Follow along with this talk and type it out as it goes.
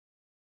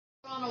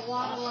On a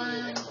water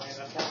line.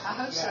 I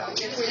hope so.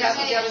 If we have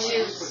to get a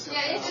new,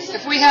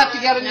 if we have to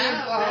get a new,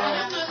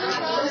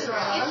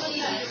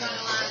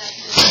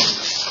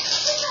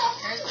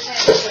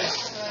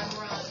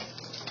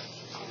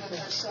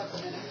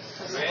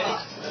 Ready?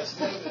 Let's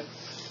move it.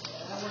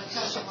 I want to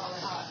touch them while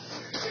they're hot.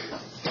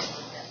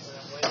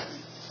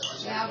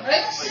 Now,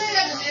 Rick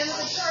said in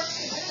the church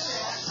to do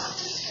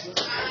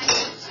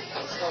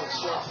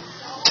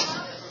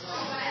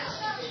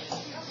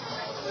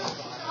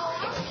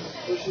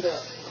Push it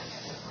up.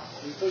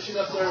 You push it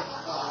up there.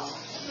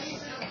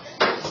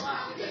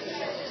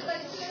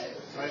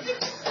 Right. Get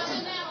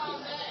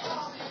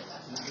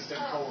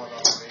that cord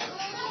off of me.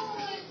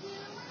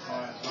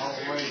 Alright, all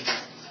the way.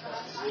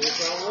 It's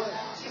all the way.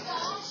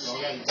 Y'all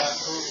got your back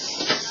foot.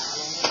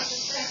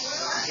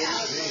 You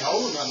ain't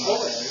holding nothing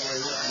over there.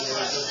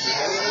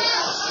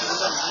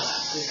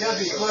 It's got to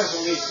be close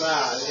on each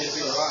side. It'll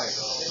be right.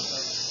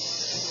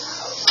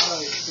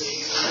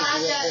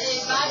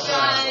 Bye,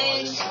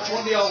 Johnny.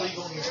 When do y'all leave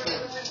on your foot?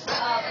 The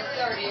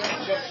 30th.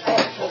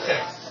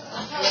 Okay.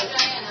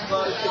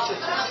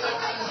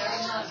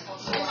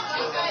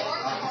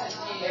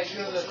 Make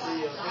sure that the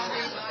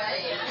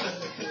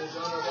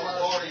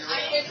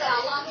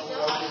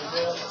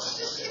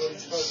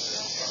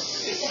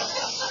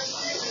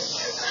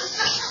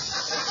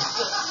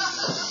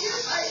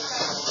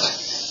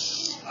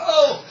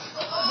oh,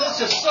 this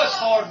is such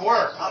hard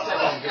work. I think I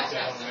can get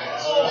that on there.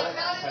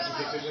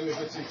 Let me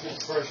get some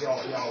pressure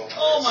off y'all.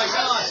 Oh my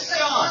gosh,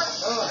 John.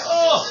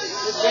 Oh.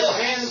 Get your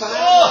hand behind.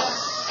 Oh.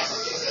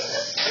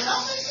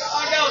 I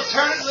gotta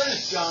turn it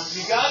loose, John.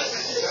 You got it?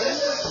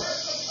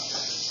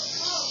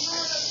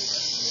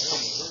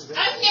 I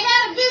hope you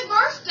had a good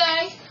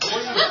birthday.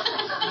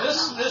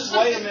 This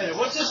wait a minute.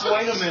 What's this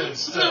wait a minute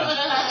stuff?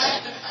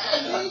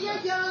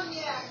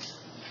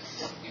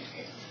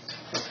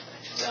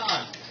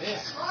 John. Yeah.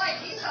 Right,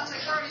 he's only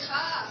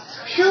 35.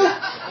 Phew.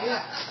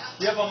 Yeah.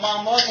 Yeah, but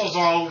my muscles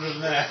are older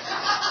than that.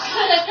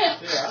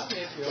 Yeah, I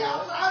think you're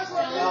right.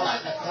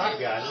 I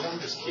got it. I'm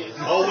just kidding.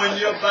 Oh, when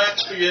your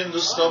backs begin to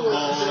stumble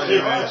and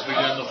your hands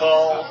begin to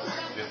fall,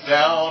 get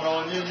down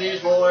on your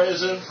knees,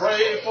 boys, and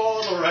pray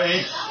for the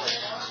rain.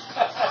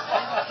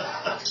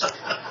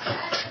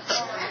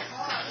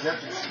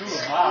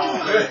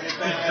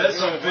 That's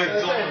a big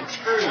golden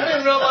screw. I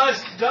didn't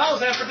realize John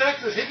was that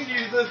protected. He could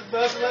use this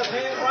left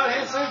hand, right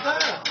hand, same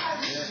time.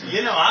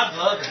 You know, I'd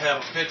love to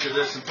have a picture of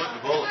this and put the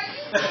bullet.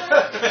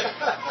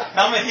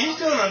 I mean, he's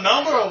doing a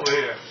number over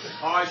here.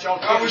 All right, y'all.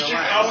 I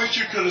wish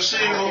you could have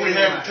seen when we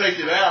have to take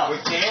it out. We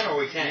can or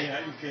we can't?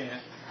 Yeah, you can.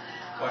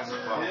 What's it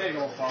It ain't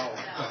gonna fall.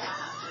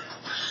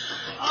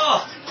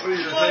 Oh, what are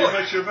you going to take a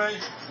picture of me?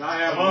 I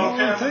have one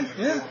camera.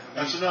 Yeah.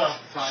 That's enough.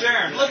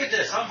 Sharon, look at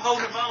this. I'm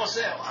holding it by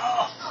myself.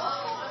 Oh.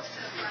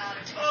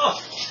 Oh.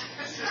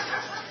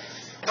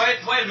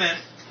 Wait a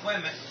minute. Wait a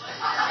minute.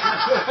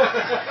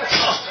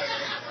 Oh.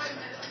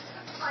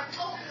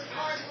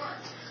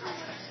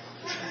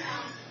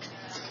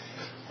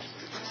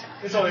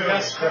 It's only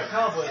got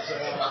complex.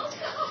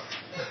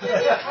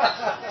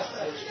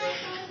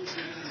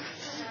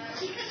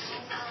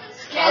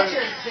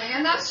 Sketchers,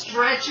 Dan, not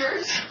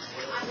stretchers.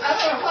 I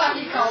don't know why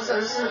he calls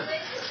those.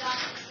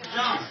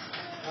 John,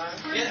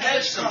 it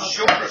has some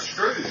shorter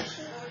screws.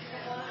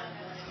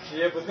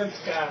 Yeah, but them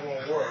guys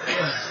won't work.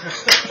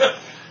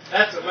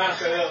 That's the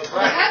mouth of the other bracket.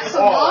 I have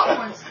some long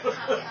ones.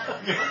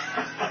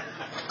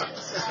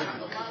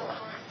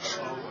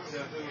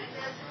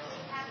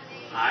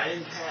 I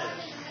ain't had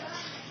it.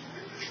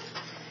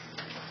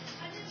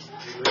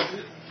 You lose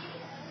it?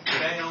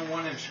 It ain't on one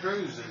of them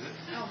screws, is it?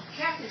 No,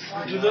 Kathy's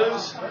one. Did you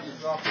lose?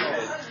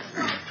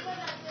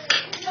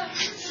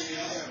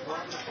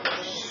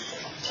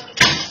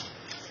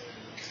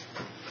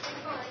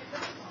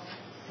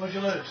 What'd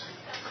you lose?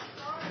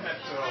 That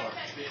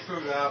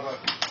screwdriver.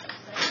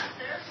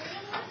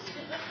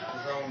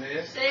 On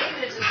this. See,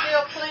 there's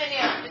still plenty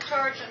of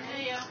detergent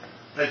here.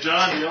 Hey,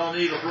 John, do y'all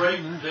need a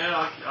break? Dan,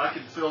 I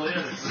can fill in.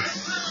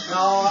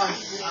 No,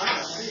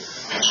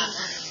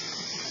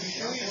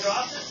 you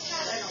dropped it?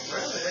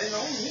 Really, it ain't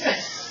on yet.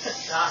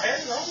 I had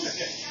it on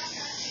there.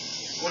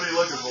 What are you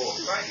looking for?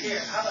 Right here.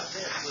 How about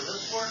this? Will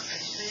this work?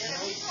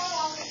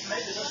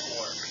 Maybe this will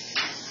work.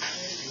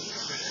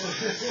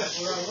 That's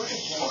what I'm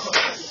looking for.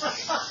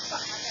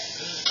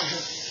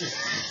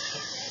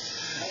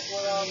 That's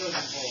what I'm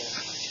looking for.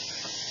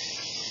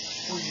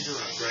 Well, you're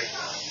doing a great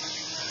job.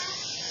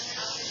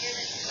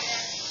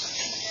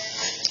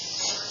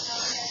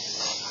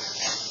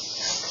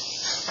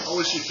 I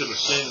wish you could have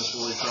seen us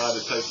when we tried to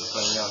take the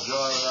thing out.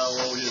 John and I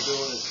were over here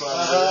doing it, trying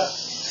to do it.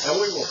 And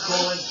we were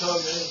pulling,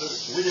 tugging in, but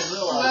we didn't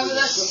realize Remember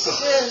it. that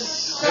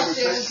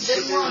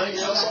didn't want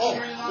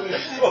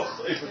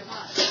it.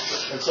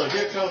 And so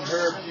here comes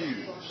Herb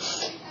Hughes.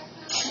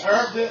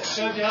 Herb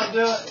showed you how to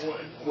do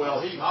it?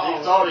 Well, he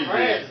thought he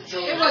did.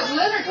 It was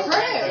Leonard And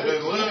Craig.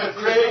 then Leonard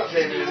Craig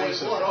came in and he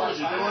said, "Charles,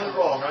 you're doing it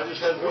wrong. I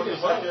just had one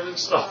just like that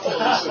installed." He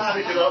said,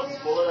 "Pick it up and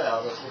pull it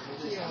out." That's what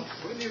we did.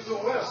 We knew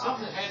so well.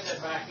 Something had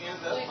that back end.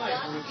 That's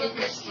like when we took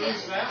the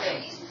screws out.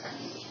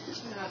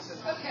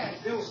 Okay.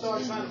 Then we'll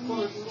start trying to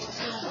close the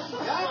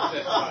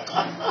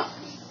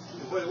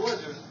What it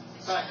was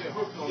back there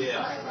hooked on the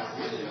back.